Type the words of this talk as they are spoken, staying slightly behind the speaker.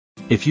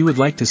If you would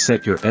like to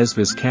set your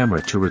Ezviz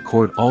camera to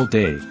record all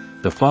day,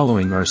 the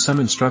following are some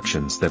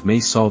instructions that may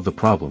solve the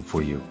problem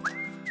for you.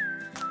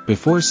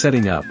 Before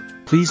setting up,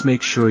 please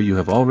make sure you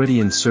have already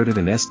inserted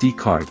an SD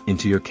card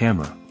into your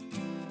camera.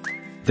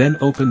 Then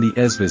open the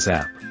Ezviz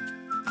app.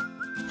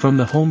 From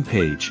the home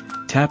page,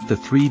 tap the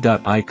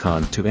three-dot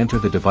icon to enter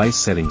the device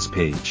settings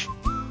page.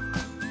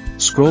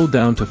 Scroll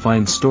down to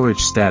find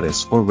storage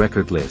status or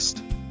record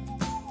list.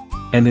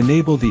 And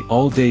enable the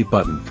all-day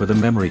button for the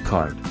memory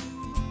card.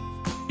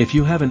 If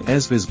you have an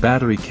Ezviz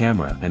battery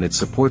camera and it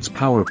supports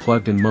power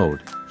plugged-in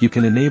mode, you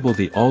can enable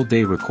the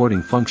all-day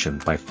recording function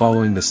by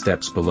following the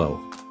steps below.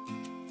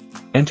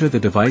 Enter the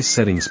device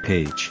settings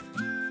page.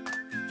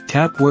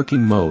 Tap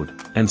working mode,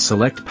 and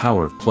select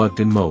power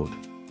plugged-in mode.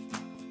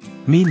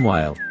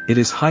 Meanwhile, it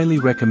is highly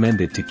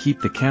recommended to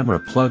keep the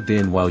camera plugged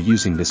in while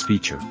using this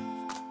feature.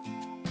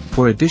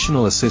 For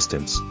additional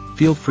assistance,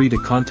 feel free to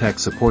contact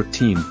support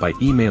team by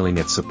emailing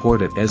at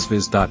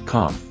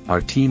support@ezviz.com. Our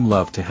team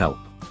love to help.